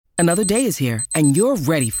Another day is here, and you're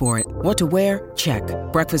ready for it. What to wear? Check.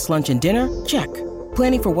 Breakfast, lunch, and dinner? Check.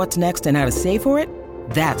 Planning for what's next and how to save for it?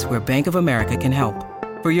 That's where Bank of America can help.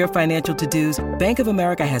 For your financial to-dos, Bank of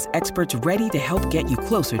America has experts ready to help get you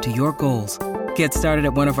closer to your goals. Get started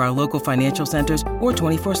at one of our local financial centers or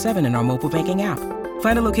 24/7 in our mobile banking app.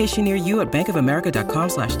 Find a location near you at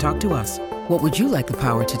bankofamerica.com/talktous. What would you like the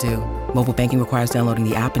power to do? Mobile banking requires downloading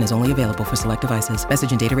the app and is only available for select devices.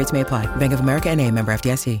 Message and data rates may apply. Bank of America N.A., member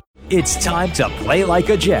FDIC. It's time to play like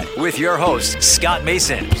a Jet with your host, Scott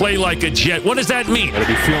Mason. Play like a Jet. What does that mean? Gotta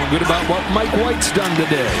be feeling good about what Mike White's done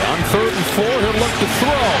today. On 3rd and 4, he'll look to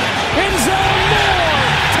throw. End zone, Moore!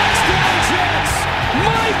 Touchdown Jets!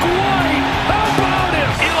 Mike White! How about him?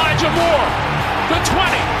 Elijah Moore, the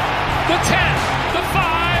 20, the 10, the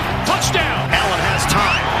 5, touchdown. Allen has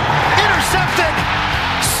time. Intercepted!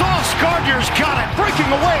 Sauce Gardner's got it. Breaking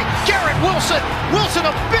away. Garrett Wilson. Wilson,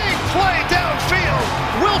 a big play downfield.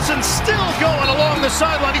 Wilson still going along the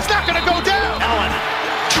sideline. He's not going to go down. Allen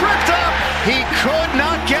tripped up. He could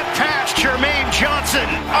not get past Jermaine Johnson.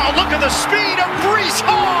 Oh, look at the speed of Breece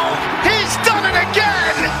Hall. He's done it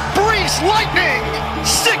again. Breece Lightning.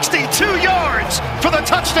 62 yards for the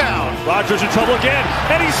touchdown. Rodgers in trouble again.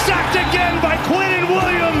 And he's sacked again by Quinnen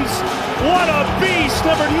Williams. What a beast,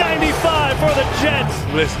 number 95 for the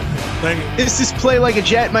Jets. Listen, thank you. This is Play Like a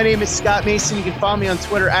Jet. My name is Scott Mason. You can follow me on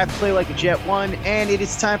Twitter at PlayLikeAJet1. And it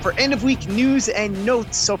is time for end of week news and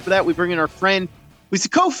notes. So for that, we bring in our friend who's the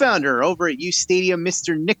co-founder over at U Stadium,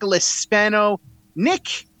 Mr. Nicholas Spano.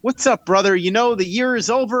 Nick, what's up, brother? You know, the year is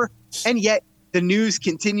over, and yet the news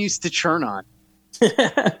continues to churn on.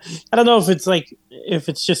 I don't know if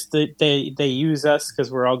it's just that they use us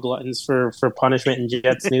because we're all gluttons for punishment in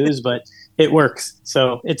Jets news, but it works.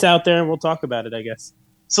 So it's out there and we'll talk about it, I guess.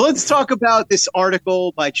 So let's talk about this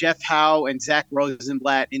article by Jeff Howe and Zach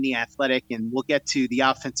Rosenblatt in The Athletic, and we'll get to the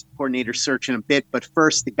offensive coordinator search in a bit. But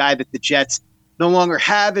first, the guy that the Jets no longer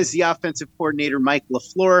have as the offensive coordinator, Mike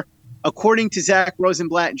LaFleur. According to Zach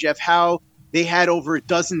Rosenblatt and Jeff Howe, they had over a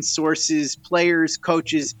dozen sources, players,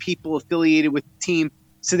 coaches, people affiliated with the team.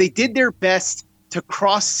 So they did their best to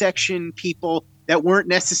cross-section people that weren't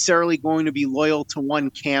necessarily going to be loyal to one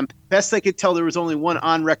camp. Best I could tell, there was only one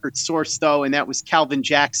on-record source, though, and that was Calvin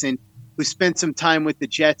Jackson, who spent some time with the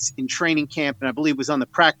Jets in training camp and I believe was on the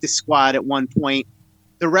practice squad at one point.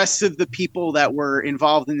 The rest of the people that were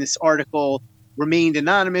involved in this article remained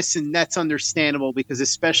anonymous, and that's understandable because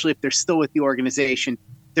especially if they're still with the organization,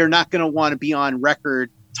 they're not going to want to be on record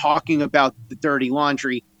talking about the dirty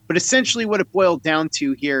laundry. But essentially what it boiled down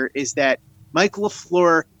to here is that Mike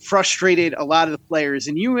LaFleur frustrated a lot of the players.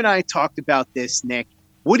 And you and I talked about this, Nick.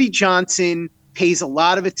 Woody Johnson pays a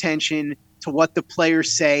lot of attention to what the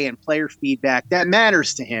players say and player feedback. That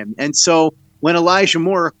matters to him. And so when Elijah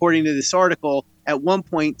Moore, according to this article, at one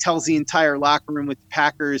point tells the entire locker room with the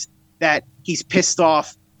Packers that he's pissed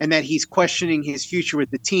off and that he's questioning his future with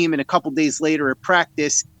the team. And a couple days later at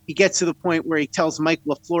practice, he gets to the point where he tells Mike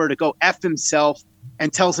LaFleur to go F himself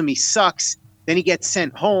and tells him he sucks. Then he gets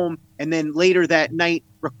sent home. And then later that night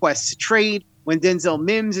requests a trade when Denzel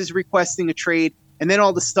Mims is requesting a trade. And then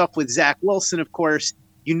all the stuff with Zach Wilson, of course,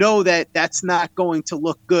 you know that that's not going to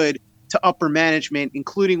look good to upper management,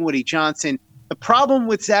 including Woody Johnson. The problem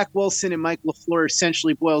with Zach Wilson and Mike LaFleur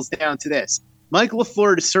essentially boils down to this. Mike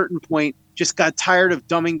LaFleur, at a certain point, just got tired of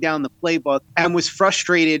dumbing down the playbook and was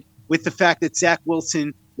frustrated with the fact that Zach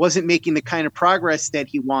Wilson wasn't making the kind of progress that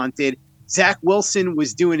he wanted. Zach Wilson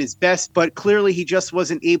was doing his best, but clearly he just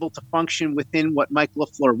wasn't able to function within what Mike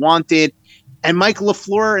LaFleur wanted. And Mike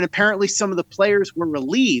LaFleur and apparently some of the players were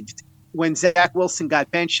relieved when Zach Wilson got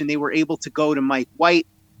benched and they were able to go to Mike White.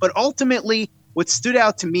 But ultimately, what stood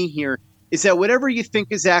out to me here is that whatever you think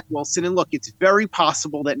of Zach Wilson, and look, it's very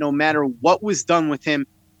possible that no matter what was done with him,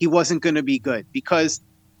 he wasn't going to be good because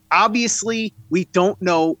obviously we don't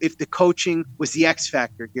know if the coaching was the X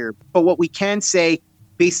factor here. But what we can say,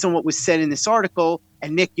 based on what was said in this article,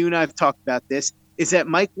 and Nick, you and I have talked about this, is that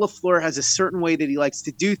Mike LaFleur has a certain way that he likes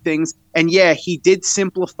to do things. And yeah, he did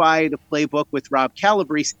simplify the playbook with Rob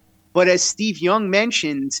Calabrese. But as Steve Young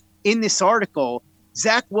mentions in this article,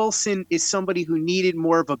 Zach Wilson is somebody who needed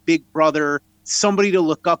more of a big brother, somebody to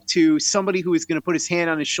look up to, somebody who is going to put his hand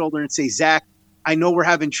on his shoulder and say, Zach, I know we're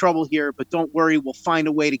having trouble here, but don't worry. We'll find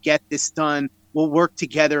a way to get this done. We'll work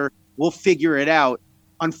together. We'll figure it out.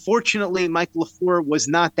 Unfortunately, Mike LaFleur was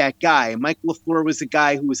not that guy. Mike LaFleur was a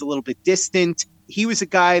guy who was a little bit distant. He was a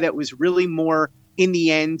guy that was really more, in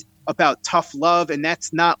the end, about tough love, and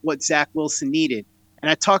that's not what Zach Wilson needed. And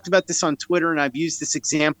I talked about this on Twitter, and I've used this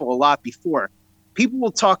example a lot before. People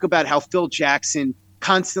will talk about how Phil Jackson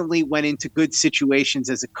constantly went into good situations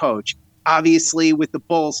as a coach. Obviously, with the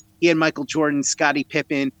Bulls, he had Michael Jordan, Scottie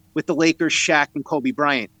Pippen. With the Lakers, Shaq and Kobe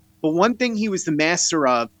Bryant. But one thing he was the master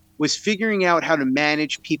of was figuring out how to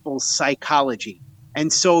manage people's psychology.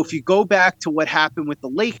 And so if you go back to what happened with the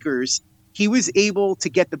Lakers, he was able to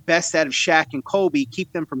get the best out of Shaq and Kobe,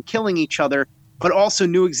 keep them from killing each other, but also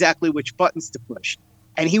knew exactly which buttons to push.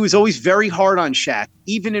 And he was always very hard on Shaq,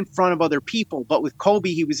 even in front of other people. But with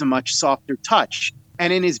Kobe, he was a much softer touch.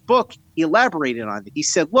 And in his book, he elaborated on it. He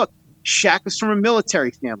said, look, Shaq was from a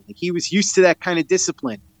military family. He was used to that kind of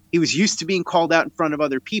discipline. He was used to being called out in front of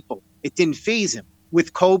other people. It didn't faze him.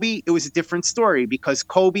 With Kobe, it was a different story because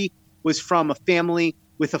Kobe was from a family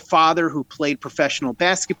with a father who played professional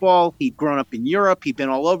basketball. He'd grown up in Europe. He'd been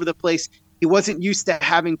all over the place. He wasn't used to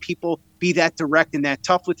having people be that direct and that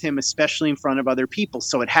tough with him, especially in front of other people.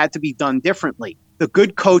 So it had to be done differently. The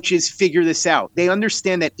good coaches figure this out. They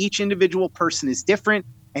understand that each individual person is different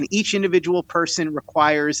and each individual person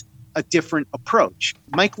requires a different approach.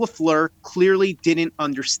 Mike LaFleur clearly didn't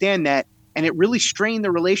understand that, and it really strained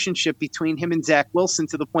the relationship between him and Zach Wilson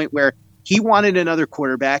to the point where he wanted another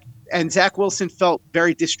quarterback, and Zach Wilson felt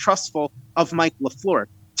very distrustful of Mike LaFleur.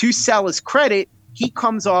 To Salah's credit, he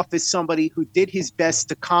comes off as somebody who did his best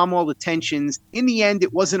to calm all the tensions. In the end,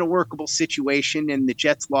 it wasn't a workable situation, and the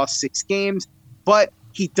Jets lost 6 games, but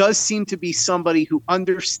he does seem to be somebody who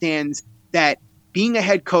understands that being a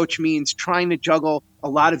head coach means trying to juggle a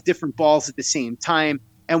lot of different balls at the same time.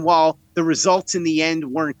 And while the results in the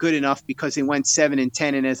end weren't good enough because they went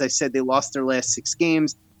 7-10, and as I said, they lost their last 6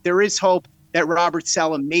 games, there is hope that Robert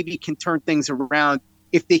Saleh maybe can turn things around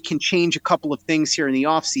if they can change a couple of things here in the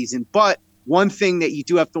offseason. But one thing that you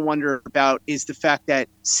do have to wonder about is the fact that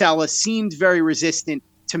Saleh seemed very resistant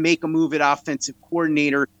to make a move at offensive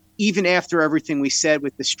coordinator, even after everything we said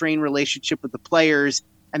with the strained relationship with the players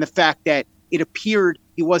and the fact that it appeared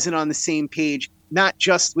he wasn't on the same page, not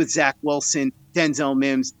just with Zach Wilson, Denzel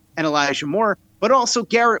Mims, and Elijah Moore, but also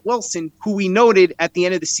Garrett Wilson, who we noted at the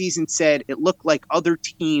end of the season said it looked like other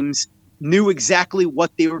teams knew exactly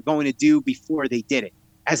what they were going to do before they did it.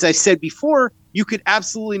 As I said before, you could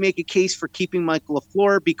absolutely make a case for keeping Michael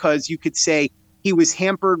LaFleur because you could say he was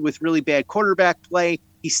hampered with really bad quarterback play.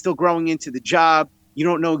 He's still growing into the job. You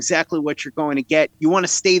don't know exactly what you're going to get. You want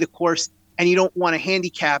to stay the course, and you don't want to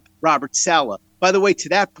handicap Robert Saleh. By the way, to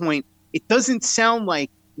that point, it doesn't sound like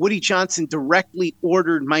Woody Johnson directly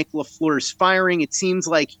ordered Mike LaFleur's firing. It seems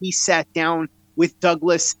like he sat down with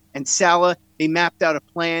Douglas and Saleh. They mapped out a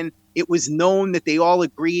plan. It was known that they all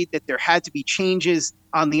agreed that there had to be changes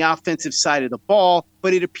on the offensive side of the ball,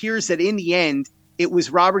 but it appears that in the end, it was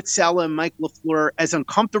Robert Saleh and Mike LaFleur, as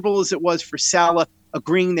uncomfortable as it was for Saleh,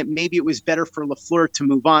 agreeing that maybe it was better for LaFleur to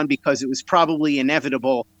move on because it was probably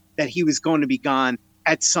inevitable that he was going to be gone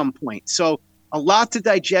at some point. So a lot to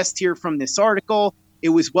digest here from this article. It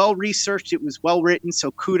was well-researched. It was well-written.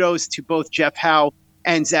 So kudos to both Jeff Howe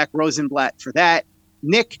and Zach Rosenblatt for that.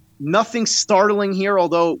 Nick, nothing startling here,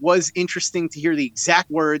 although it was interesting to hear the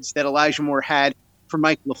exact words that Elijah Moore had for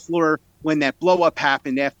Mike LaFleur when that blow-up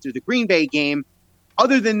happened after the Green Bay game.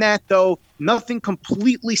 Other than that, though, nothing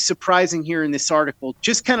completely surprising here in this article,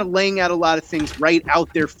 just kind of laying out a lot of things right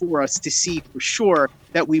out there for us to see for sure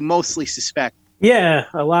that we mostly suspect. Yeah,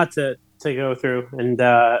 a lot to go through. And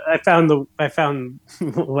I found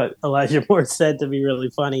what Elijah Moore said to be really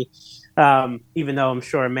funny, even though I'm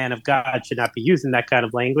sure a man of God should not be using that kind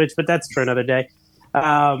of language, but that's for another day.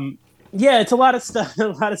 Yeah, it's a lot of stuff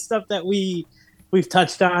that we've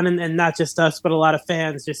touched on, and not just us, but a lot of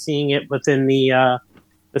fans just seeing it within the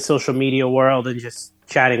social media world and just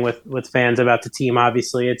chatting with fans about the team.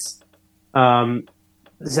 Obviously, it's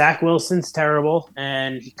Zach Wilson's terrible,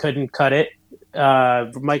 and he couldn't cut it.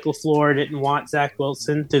 Mike LaFleur didn't want Zach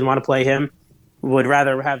Wilson, didn't want to play him. Would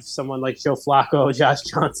rather have someone like Joe Flacco, Josh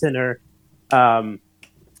Johnson, or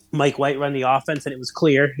Mike White run the offense, and it was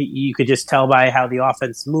clear. You could just tell by how the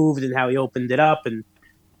offense moved and how he opened it up and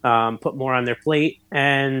put more on their plate.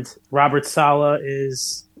 And Robert Saleh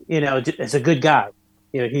is a good guy.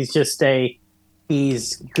 He's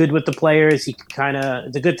good with the players. He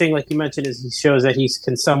the good thing, like you mentioned, is he shows that he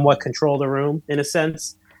can somewhat control the room in a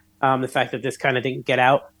sense. The fact that this kind of didn't get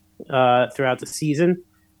out throughout the season,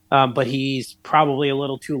 but he's probably a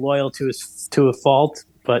little too loyal to a fault.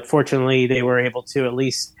 But fortunately, they were able to at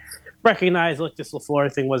least recognize, look, this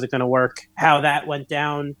LaFleur thing wasn't going to work. How that went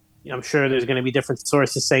down, I'm sure there's going to be different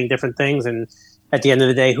sources saying different things. And at the end of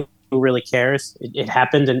the day, who really cares? It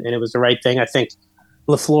happened, and it was the right thing. I think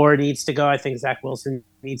LaFleur needs to go. I think Zach Wilson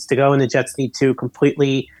needs to go, and the Jets need to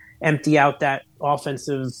completely empty out that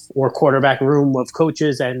offensive or quarterback room of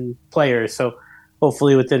coaches and players. So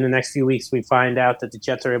hopefully within the next few weeks, we find out that the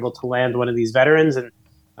Jets are able to land one of these veterans. And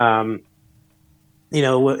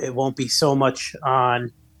it won't be so much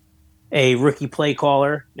on a rookie play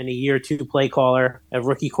caller and a year two play caller, a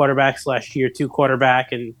rookie quarterback / year two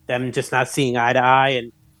quarterback, and them just not seeing eye to eye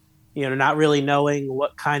and, not really knowing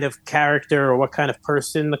what kind of character or what kind of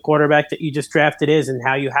person the quarterback that you just drafted is and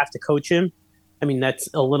how you have to coach him. I mean, that's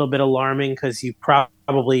a little bit alarming because you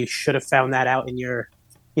probably should have found that out in your,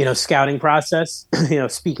 scouting process,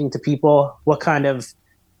 speaking to people, what kind of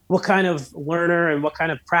learner and what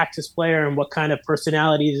kind of practice player and what kind of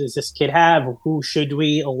personality does this kid have? Who should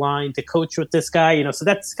we align to coach with this guy? So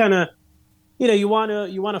that's kind of, you want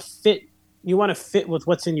to fit with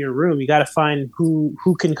what's in your room. You got to find who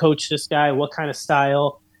can coach this guy, what kind of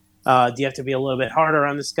style. Do you have to be a little bit harder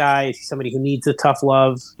on this guy? Is he somebody who needs a tough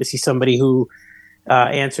love? Is he somebody who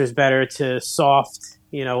answers better to soft,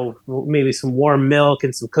 maybe some warm milk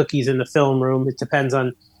and some cookies in the film room? It depends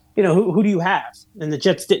on, who do you have? And the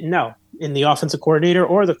Jets didn't know in the offensive coordinator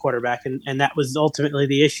or the quarterback. And that was ultimately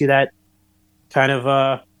the issue that kind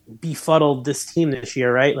of befuddled this team this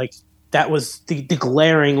year, right? Like that was the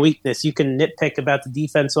glaring weakness. You can nitpick about the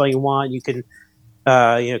defense all you want. You can,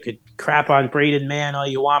 could crap on Braden Mann all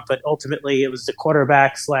you want, but ultimately it was the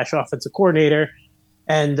quarterback / offensive coordinator.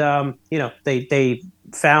 And, they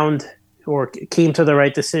found or came to the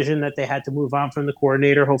right decision that they had to move on from the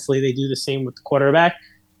coordinator. Hopefully they do the same with the quarterback.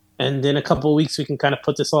 And in a couple of weeks, we can kind of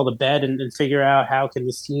put this all to bed and figure out how can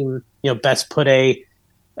this team, best put an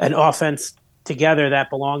offense together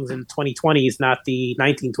that belongs in the 2020s, not the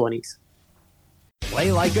 1920s.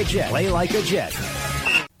 Play like a Jet. Play like a Jet.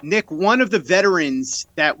 Nick, one of the veterans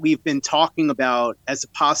that we've been talking about as a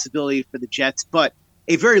possibility for the Jets, but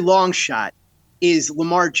a very long shot, is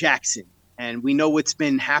Lamar Jackson. And we know what's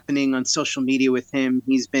been happening on social media with him.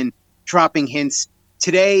 He's been dropping hints.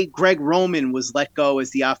 Today, Greg Roman was let go as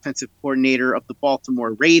the offensive coordinator of the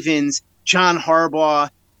Baltimore Ravens. John Harbaugh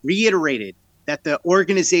reiterated that the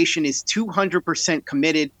organization is 200%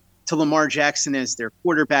 committed to Lamar Jackson as their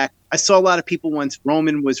quarterback. I saw a lot of people once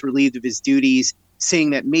Roman was relieved of his duties saying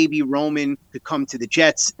that maybe Roman could come to the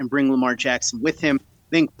Jets and bring Lamar Jackson with him. I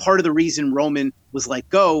think part of the reason Roman was let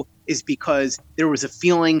go is because there was a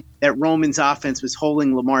feeling that Roman's offense was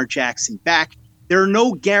holding Lamar Jackson back. There are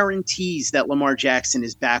no guarantees that Lamar Jackson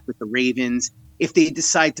is back with the Ravens. If they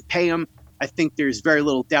decide to pay him, I think there's very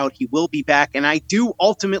little doubt he will be back. And I do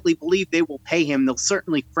ultimately believe they will pay him. They'll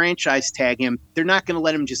certainly franchise tag him. They're not going to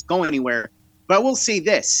let him just go anywhere. But I will say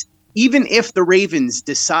this, even if the Ravens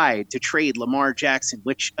decide to trade Lamar Jackson,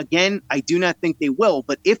 which again, I do not think they will,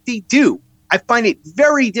 but if they do, I find it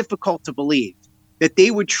very difficult to believe that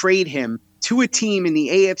they would trade him to a team in the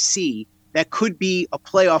AFC that could be a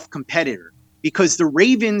playoff competitor. Because the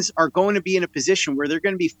Ravens are going to be in a position where they're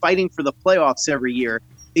going to be fighting for the playoffs every year.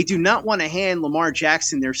 They do not want to hand Lamar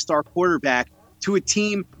Jackson, their star quarterback, to a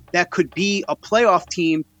team that could be a playoff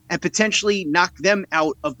team and potentially knock them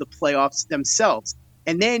out of the playoffs themselves.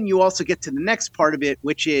 And then you also get to the next part of it,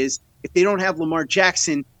 which is if they don't have Lamar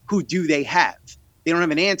Jackson, who do they have? They don't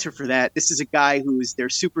have an answer for that. This is a guy who is their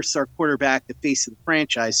superstar quarterback, the face of the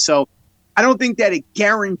franchise. So I don't think that it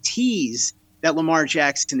guarantees that Lamar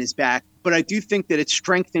Jackson is back, but I do think that it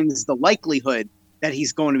strengthens the likelihood that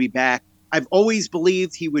he's going to be back. I've always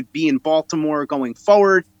believed he would be in Baltimore going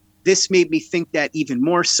forward. This made me think that even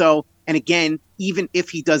more so. And again, even if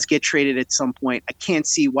he does get traded at some point, I can't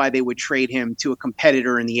see why they would trade him to a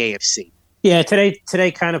competitor in the AFC. Yeah,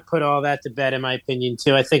 today kind of put all that to bed, in my opinion,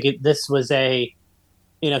 too. I think this was a,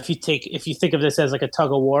 if you think of this as like a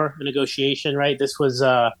tug of war, a negotiation, right? This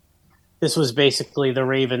was basically the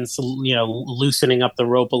Ravens, loosening up the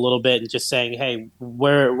rope a little bit and just saying, hey,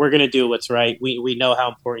 we're going to do what's right. We know how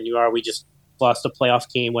important you are. We just lost a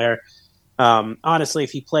playoff game where, honestly,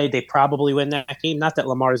 if he played, they probably win that game. Not that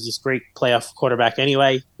Lamar is this great playoff quarterback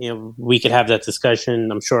anyway. We could have that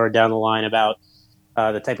discussion, I'm sure, down the line about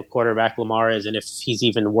the type of quarterback Lamar is and if he's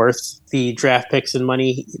even worth the draft picks and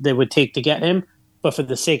money they would take to get him. But for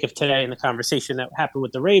the sake of today and the conversation that happened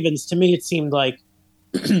with the Ravens, to me, it seemed like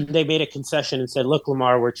they made a concession and said, look,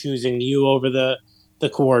 Lamar, we're choosing you over the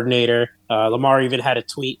coordinator. Lamar even had a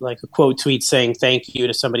tweet, like a quote tweet saying thank you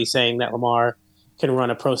to somebody saying that Lamar can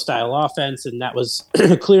run a pro-style offense. And that was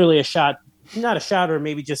clearly a shot, not a shot, or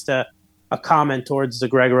maybe just a comment towards the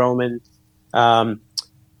Greg Roman. They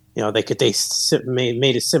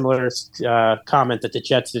made a similar comment that the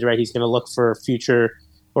Jets did, right? He's going to look for future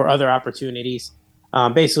or other opportunities.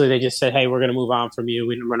 Basically, they just said, hey, we're going to move on from you.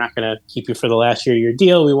 We're not going to keep you for the last year of your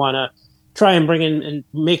deal. We want to try and bring in and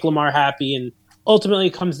make Lamar happy. And ultimately,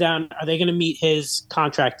 it comes down, are they going to meet his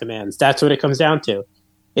contract demands? That's what it comes down to.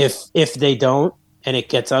 If they don't and it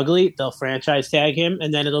gets ugly, they'll franchise tag him,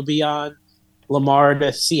 and then it'll be on Lamar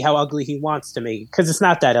to see how ugly he wants to make it, because it's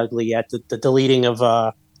not that ugly yet. The deleting of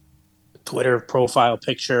a Twitter profile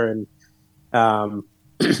picture and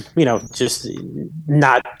just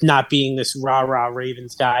not being this rah-rah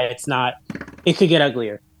Ravens guy. It could get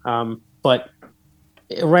uglier. But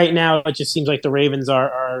right now, it just seems like the Ravens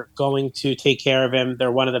are going to take care of him.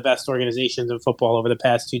 They're one of the best organizations in football over the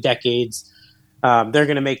past 2 decades. They're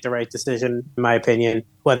going to make the right decision, in my opinion,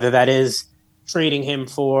 whether that is trading him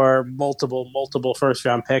for multiple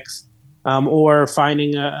first-round picks or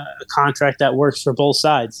finding a contract that works for both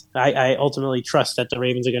sides. I ultimately trust that the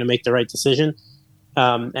Ravens are going to make the right decision.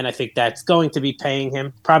 And I think that's going to be paying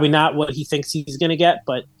him. Probably not what he thinks he's going to get,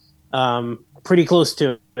 but pretty close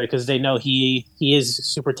to it, because they know he is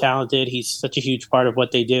super talented. He's such a huge part of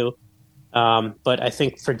what they do. But I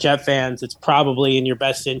think for Jet fans, it's probably in your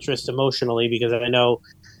best interest emotionally, because I know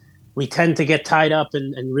we tend to get tied up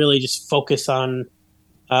and really just focus on,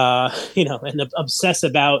 and obsess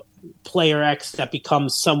about player X that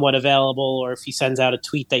becomes somewhat available, or if he sends out a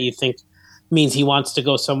tweet that you think means he wants to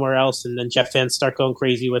go somewhere else, and then Jet fans start going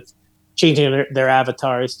crazy with changing their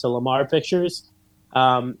avatars to Lamar pictures.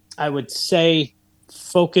 I would say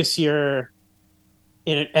focus your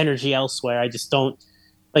energy elsewhere. I just don't,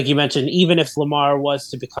 like you mentioned, even if Lamar was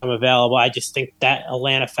to become available, I just think that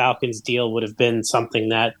Atlanta Falcons deal would have been something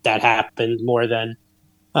that happened more than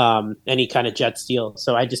any kind of Jets deal.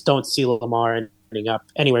 So I just don't see Lamar ending up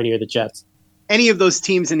anywhere near the Jets. Any of those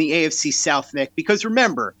teams in the AFC South, Nick, because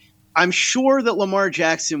remember, I'm sure that Lamar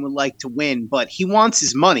Jackson would like to win, but he wants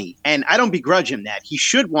his money, and I don't begrudge him that. He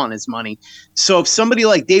should want his money. So if somebody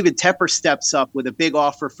like David Tepper steps up with a big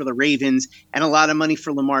offer for the Ravens and a lot of money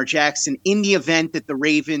for Lamar Jackson, in the event that the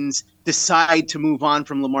Ravens decide to move on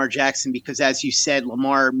from Lamar Jackson, because as you said,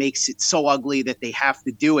 Lamar makes it so ugly that they have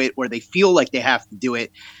to do it, or they feel like they have to do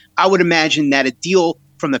it, I would imagine that a deal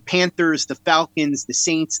from the Panthers, the Falcons, the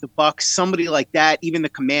Saints, the Bucs, somebody like that, even the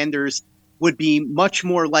Commanders, would be much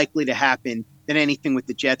more likely to happen than anything with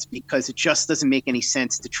the Jets, because it just doesn't make any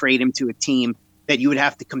sense to trade him to a team that you would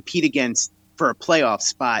have to compete against for a playoff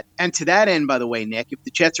spot. And to that end, by the way, Nick, if the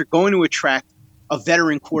Jets are going to attract a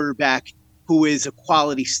veteran quarterback who is a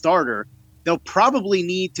quality starter, they'll probably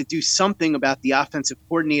need to do something about the offensive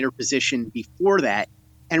coordinator position before that.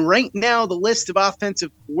 And right now, the list of offensive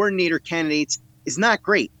coordinator candidates is not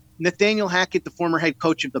great. Nathaniel Hackett, the former head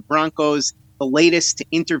coach of the Broncos, the latest to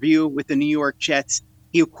interview with the New York Jets.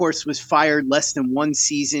 He, of course, was fired less than 1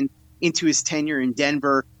 season into his tenure in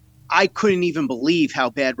Denver. I couldn't even believe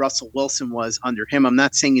how bad Russell Wilson was under him. I'm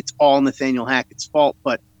not saying it's all Nathaniel Hackett's fault,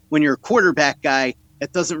 but when you're a quarterback guy,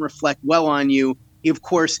 that doesn't reflect well on you. He, of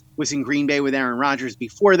course, was in Green Bay with Aaron Rodgers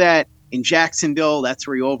before that. In Jacksonville, that's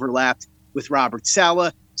where he overlapped with Robert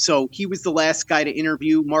Saleh. So he was the last guy to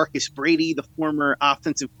interview. Marcus Brady, the former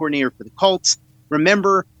offensive coordinator for the Colts.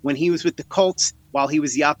 Remember, when he was with the Colts, while he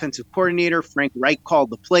was the offensive coordinator, Frank Reich called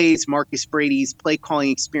the plays. Marcus Brady's play calling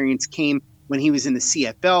experience came when he was in the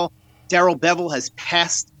CFL. Darrell Bevell has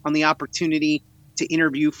passed on the opportunity to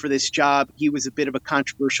interview for this job. He was a bit of a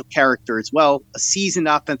controversial character as well, a seasoned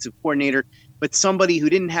offensive coordinator, but somebody who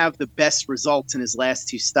didn't have the best results in his last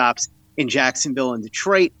 2 stops in Jacksonville and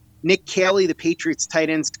Detroit. Nick Caley, the Patriots tight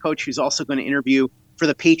ends coach, who's also going to interview for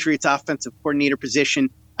the Patriots offensive coordinator position.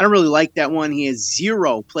 I don't really like that one. He has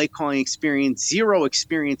 0 play calling experience, 0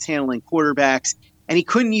 experience handling quarterbacks, and he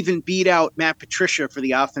couldn't even beat out Matt Patricia for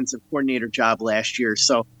the offensive coordinator job last year.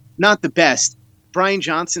 So not the best. Brian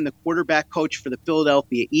Johnson, the quarterback coach for the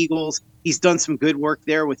Philadelphia Eagles, he's done some good work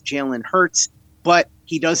there with Jalen Hurts, but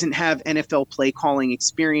he doesn't have NFL play calling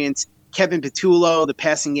experience. Kevin Patullo, the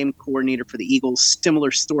passing game coordinator for the Eagles,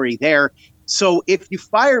 similar story there. So if you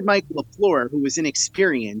fired Mike LaFleur, who was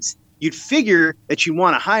inexperienced, you'd figure that you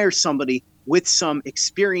want to hire somebody with some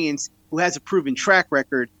experience who has a proven track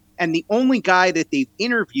record. And the only guy that they've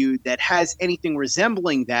interviewed that has anything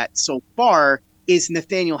resembling that so far is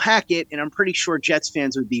Nathaniel Hackett. And I'm pretty sure Jets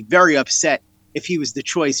fans would be very upset if he was the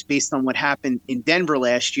choice based on what happened in Denver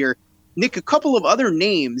last year. Nick, a couple of other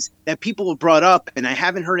names that people have brought up, and I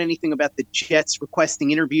haven't heard anything about the Jets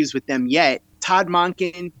requesting interviews with them yet. Todd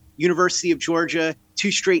Monken, University of Georgia,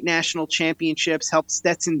 2 straight national championships, helped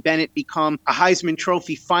Stetson Bennett become a Heisman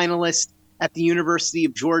Trophy finalist at the University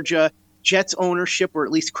of Georgia. Jets ownership, or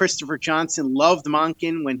at least Christopher Johnson, loved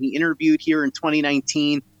Monken when he interviewed here in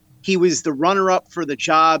 2019. He was the runner-up for the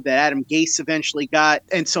job that Adam Gase eventually got.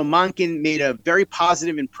 And so Monken made a very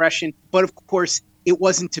positive impression. But of course, it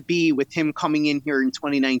wasn't to be with him coming in here in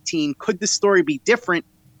 2019. Could the story be different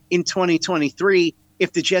in 2023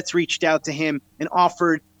 if the Jets reached out to him and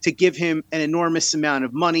offered to give him an enormous amount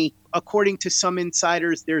of money? According to some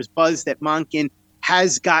insiders, there's buzz that Monken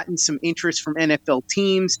has gotten some interest from NFL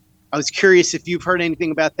teams. I was curious if you've heard anything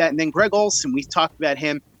about that. And then Greg Olsen, we talked about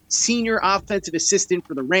him, senior offensive assistant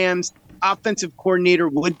for the Rams, offensive coordinator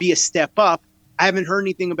would be a step up. I haven't heard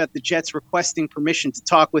anything about the Jets requesting permission to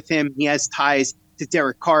talk with him. He has ties to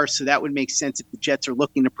Derek Carr, so that would make sense if the Jets are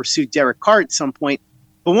looking to pursue Derek Carr at some point.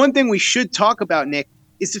 But one thing we should talk about, Nick,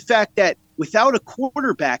 is the fact that without a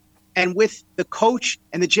quarterback and with the coach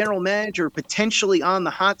and the general manager potentially on the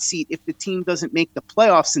hot seat if the team doesn't make the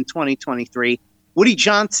playoffs in 2023, Woody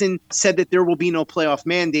Johnson said that there will be no playoff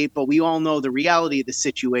mandate, but we all know the reality of the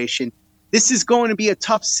situation. This is going to be a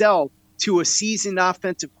tough sell to a seasoned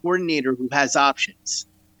offensive coordinator who has options.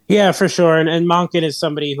 Yeah, for sure. And Monken is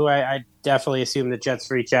somebody who I definitely assume the Jets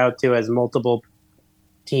reach out to, as multiple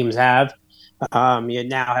teams have. You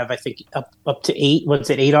now have, I think, up to 8.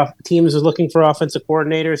 What's it? 8 teams are looking for offensive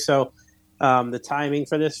coordinators. So the timing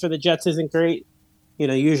for this for the Jets isn't great.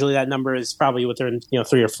 Usually that number is probably within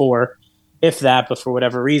 3 or 4, if that. But for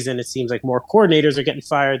whatever reason, it seems like more coordinators are getting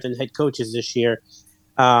fired than head coaches this year.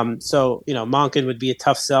 So Monken would be a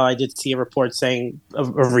tough sell. I did see a report saying a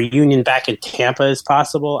reunion back in Tampa is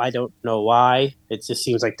possible. I don't know why. It just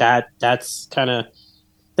seems like that's kind of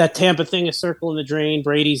that Tampa thing is circling the drain.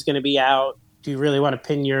 Brady's going to be out. Do you really want to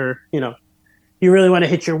pin you really want to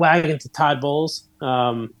hitch your wagon to Todd Bowles?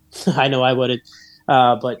 I know I wouldn't,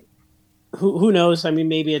 but who knows? I mean,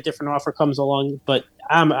 maybe a different offer comes along, but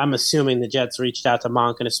I'm assuming the Jets reached out to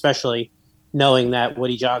Monken, especially knowing that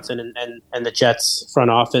Woody Johnson and the Jets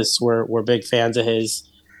front office were big fans of his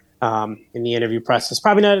in the interview process.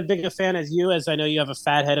 Probably not as big a fan as you, as I know you have a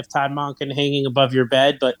fat head of Todd Monken hanging above your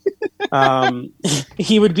bed, but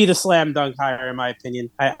he would be the slam dunk hire, in my opinion.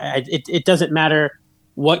 It doesn't matter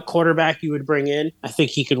what quarterback you would bring in. I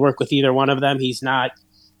think he could work with either one of them. He's not,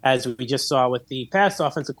 as we just saw with the past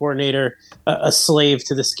offensive coordinator, a slave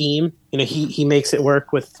to the scheme. He makes it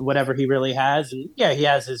work with whatever he really has. And yeah, he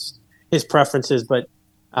has his preferences, but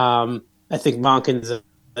I think Monken's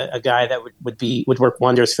a guy that would work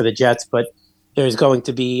wonders for the Jets. But there's going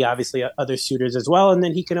to be obviously other suitors as well, and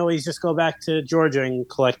then he can always just go back to Georgia and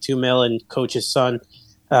collect $2 million and coach his son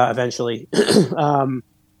eventually.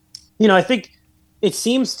 I think it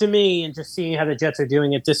seems to me, and just seeing how the Jets are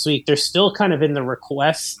doing it this week, they're still kind of in the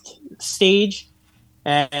request stage,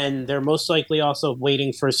 and they're most likely also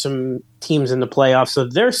waiting for some teams in the playoffs. So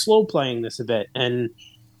they're slow playing this a bit, and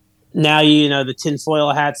now the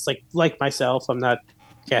tinfoil hats, like myself, I'm not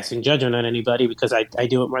casting judgment on anybody because I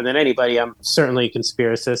do it more than anybody. I'm certainly a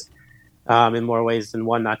conspiracist in more ways than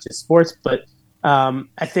one, not just sports. But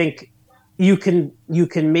I think you can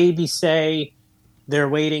maybe say they're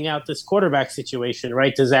waiting out this quarterback situation,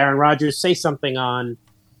 right? Does Aaron Rodgers say something on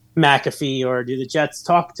McAfee, or do the Jets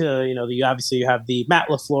talk to, obviously you have the Matt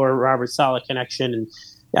LaFleur, Robert Saleh connection, and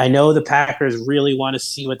I know the Packers really want to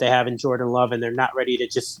see what they have in Jordan Love, and they're not ready to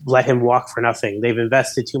just let him walk for nothing. They've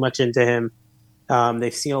invested too much into him.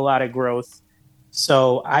 They've seen a lot of growth.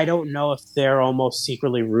 So I don't know if they're almost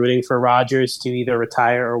secretly rooting for Rodgers to either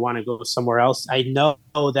retire or want to go somewhere else. I know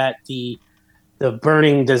that the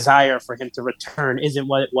burning desire for him to return isn't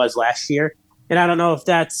what it was last year. And I don't know if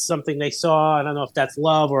that's something they saw. I don't know if that's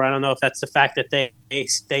love, or I don't know if that's the fact that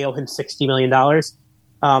they owe him $60 million.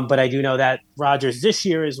 But I do know that Rodgers this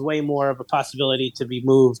year is way more of a possibility to be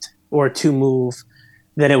moved or to move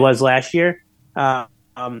than it was last year.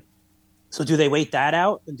 So do they wait that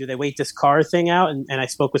out? And do they wait this Carr thing out? And I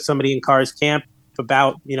spoke with somebody in Carr's camp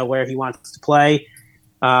about, where he wants to play.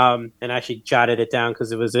 And I actually jotted it down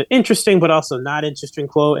because it was an interesting but also not interesting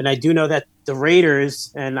quote. And I do know that the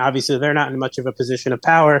Raiders, and obviously they're not in much of a position of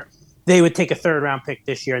power, they would take a 3rd-round pick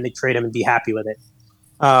this year and they trade him and be happy with it.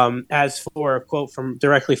 As for a quote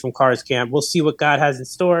directly from Carr's camp, we'll see what God has in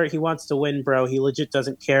store. He wants to win, bro. He legit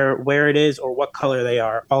doesn't care where it is or what color they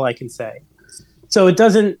are. All I can say. So it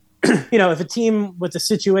doesn't, if a team with a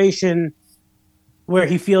situation where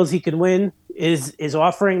he feels he can win is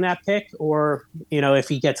offering that pick, or, if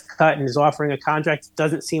he gets cut and is offering a contract, it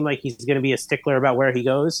doesn't seem like he's going to be a stickler about where he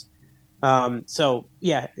goes. So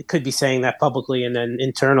yeah, it could be saying that publicly, and then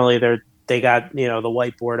internally they got, the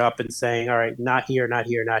whiteboard up and saying, all right, not here, not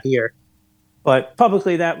here, not here. But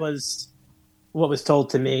publicly, that was what was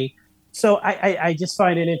told to me. So I just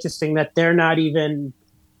find it interesting that they're not even,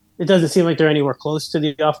 it doesn't seem like they're anywhere close to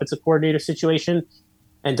the offensive coordinator situation.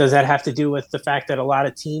 And does that have to do with the fact that a lot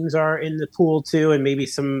of teams are in the pool too, and maybe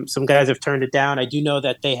some guys have turned it down? I do know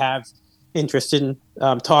that they have interest in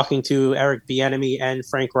talking to Eric Bieniemy and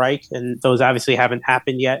Frank Reich, and those obviously haven't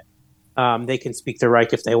happened yet. They can speak to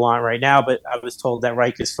Reich if they want right now, but I was told that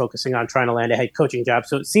Reich is focusing on trying to land a head coaching job.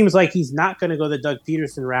 So it seems like he's not going to go the Doug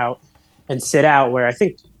Peterson route and sit out, where I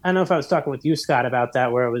think I don't know if I was talking with you, Scott, about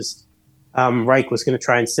that, where it was Reich was going to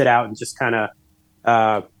try and sit out and just kind of,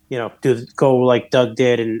 go like Doug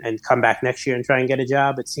did and come back next year and try and get a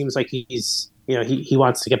job. It seems like he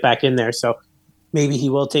wants to get back in there. So maybe he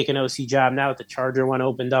will take an OC job now that the Charger one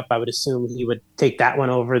opened up. I would assume he would take that one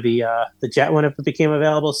over the Jet one if it became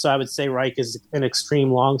available. So I would say Reich is an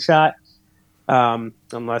extreme long shot,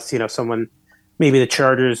 unless someone, maybe the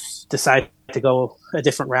Chargers decide to go a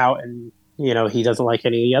different route and he doesn't like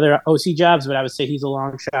any of the other OC jobs. But I would say he's a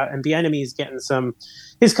long shot. And Bieniemy is getting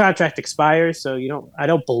his contract expires, so I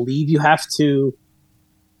don't believe you have to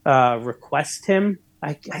request him.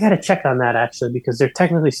 I got to check on that, actually, because they're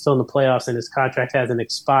technically still in the playoffs and his contract hasn't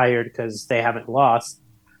expired because they haven't lost.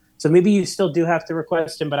 So maybe you still do have to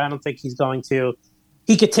request him, but I don't think he's going to.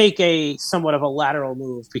 He could take a somewhat of a lateral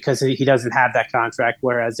move because he doesn't have that contract,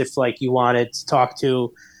 whereas if you wanted to talk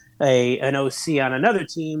to an OC on another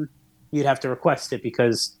team, you'd have to request it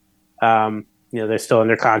because they're still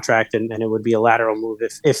under contract and it would be a lateral move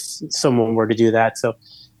if someone were to do that. So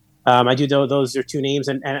I do know those are two names,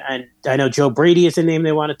 and I know Joe Brady is a name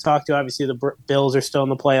they want to talk to. Obviously, the Bills are still in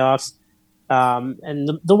the playoffs. And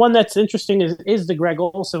the one that's interesting is the Greg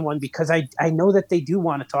Olsen one, because I know that they do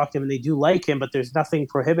want to talk to him and they do like him, but there's nothing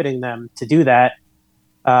prohibiting them to do that.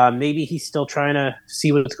 Maybe he's still trying to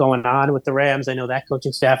see what's going on with the Rams. I know that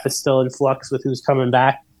coaching staff is still in flux with who's coming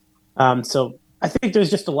back. So I think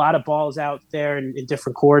there's just a lot of balls out there in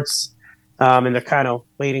different courts, and they're kind of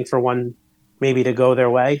waiting for one maybe to go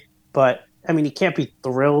their way. But, I mean, you can't be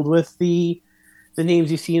thrilled with the names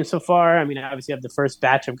you've seen so far. I mean, obviously you have the first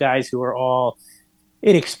batch of guys who are all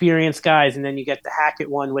inexperienced guys, and then you get the Hackett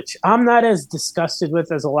one, which I'm not as disgusted with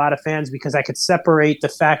as a lot of fans because I could separate the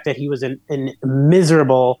fact that he was a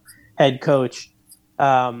miserable head coach,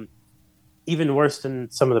 even worse than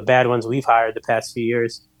some of the bad ones we've hired the past few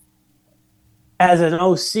years. As an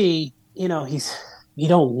OC, you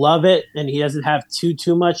don't love it, and he doesn't have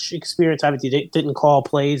too much experience. Obviously, he didn't call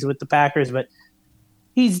plays with the Packers, but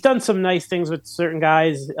he's done some nice things with certain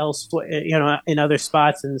guys elsewhere, in other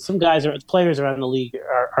spots, and some players around the league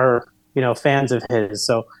are fans of his.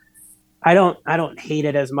 So I don't hate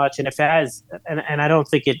it as much, and if it has, and I don't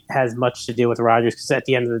think it has much to do with Rodgers, because at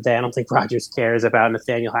the end of the day, I don't think Rodgers cares about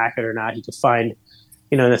Nathaniel Hackett or not. He could find,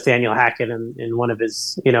 Nathaniel Hackett in one of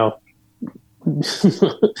his, I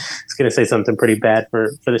was going to say something pretty bad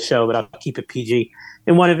for the show, but I'll keep it PG.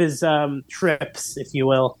 In one of his trips, if you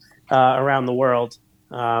will, around the world,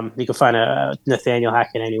 you can find a Nathaniel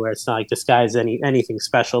Hackett anywhere. It's not like this guy's anything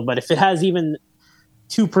special, but if it has even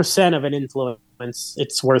 2% of an influence,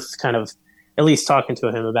 it's worth kind of at least talking to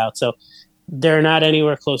him about. So they're not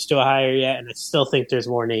anywhere close to a hire yet, and I still think there's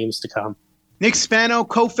more names to come. Nick Spano,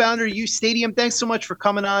 co-founder of U Stadium, thanks so much for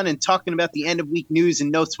coming on and talking about the end-of-week news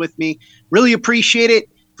and notes with me. Really appreciate it.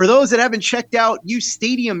 For those that haven't checked out U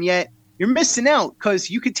Stadium yet, you're missing out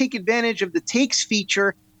because you could take advantage of the Takes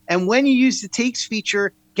feature. And when you use the Takes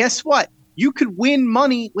feature, guess what? You could win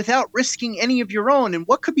money without risking any of your own. And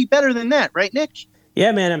what could be better than that, right, Nick?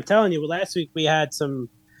 Yeah, man, I'm telling you. Well, last week we had some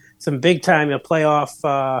big-time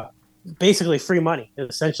playoff, basically free money.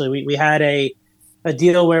 Essentially, we had a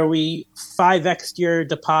deal where we 5x'd your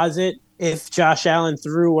deposit if Josh Allen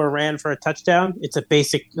threw or ran for a touchdown. It's a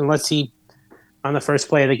basic, unless he, on the first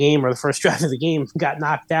play of the game or the first drive of the game, got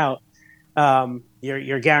knocked out,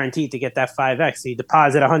 you're guaranteed to get that 5x. So you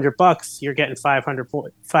deposit $100, you're getting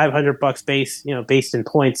 $500 based in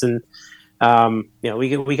points. And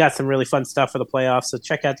we got some really fun stuff for the playoffs. So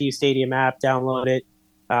check out the U Stadium app, download it.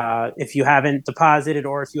 If you haven't deposited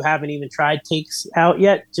or if you haven't even tried Takes out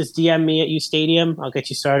yet, just DM me at U Stadium. I'll get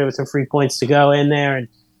you started with some free points to go in there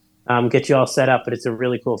and get you all set up. But it's a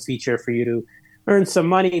really cool feature for you to earn some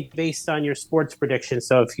money based on your sports prediction.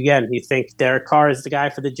 So if, you think Derek Carr is the guy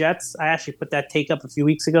for the Jets, I actually put that take up a few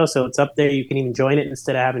weeks ago, so it's up there. You can even join it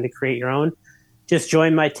instead of having to create your own. Just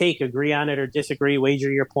join my take, agree on it or disagree, wager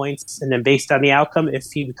your points, and then based on the outcome, if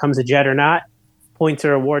he becomes a Jet or not, points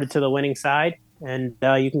are awarded to the winning side. And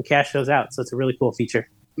you can cash those out. So it's a really cool feature.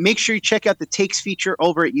 Make sure you check out the Takes feature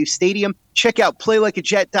over at U Stadium. Check out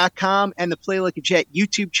PlayLikeAJet.com and the Play Like a Jet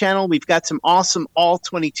YouTube channel. We've got some awesome all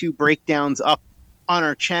 22 breakdowns up on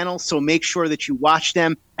our channel. So make sure that you watch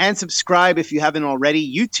them and subscribe if you haven't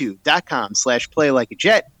already.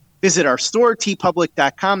 YouTube.com/PlayLikeAJet. Visit our store,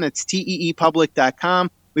 tpublic.com. That's teepublic.com.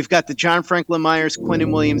 We've got the John Franklin Myers,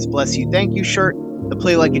 Quentin Williams, Bless You, Thank You shirt, the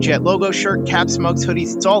Play Like a Jet logo shirt, caps, mugs,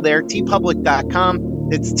 hoodies. It's all there. tpublic.com.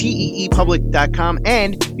 That's teepublic.com.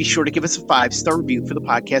 And be sure to give us a 5-star review for the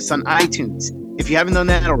podcast on iTunes if you haven't done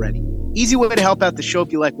that already. Easy way to help out the show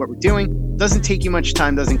if you like what we're doing. Doesn't take you much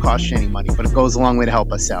time, doesn't cost you any money, but it goes a long way to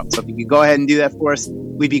help us out. So if you could go ahead and do that for us,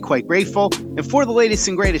 we'd be quite grateful. And for the latest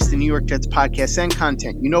and greatest in New York Jets podcasts and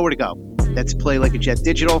content, you know where to go. That's Play Like a Jet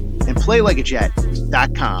Digital and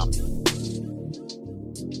PlayLikeAJet.com.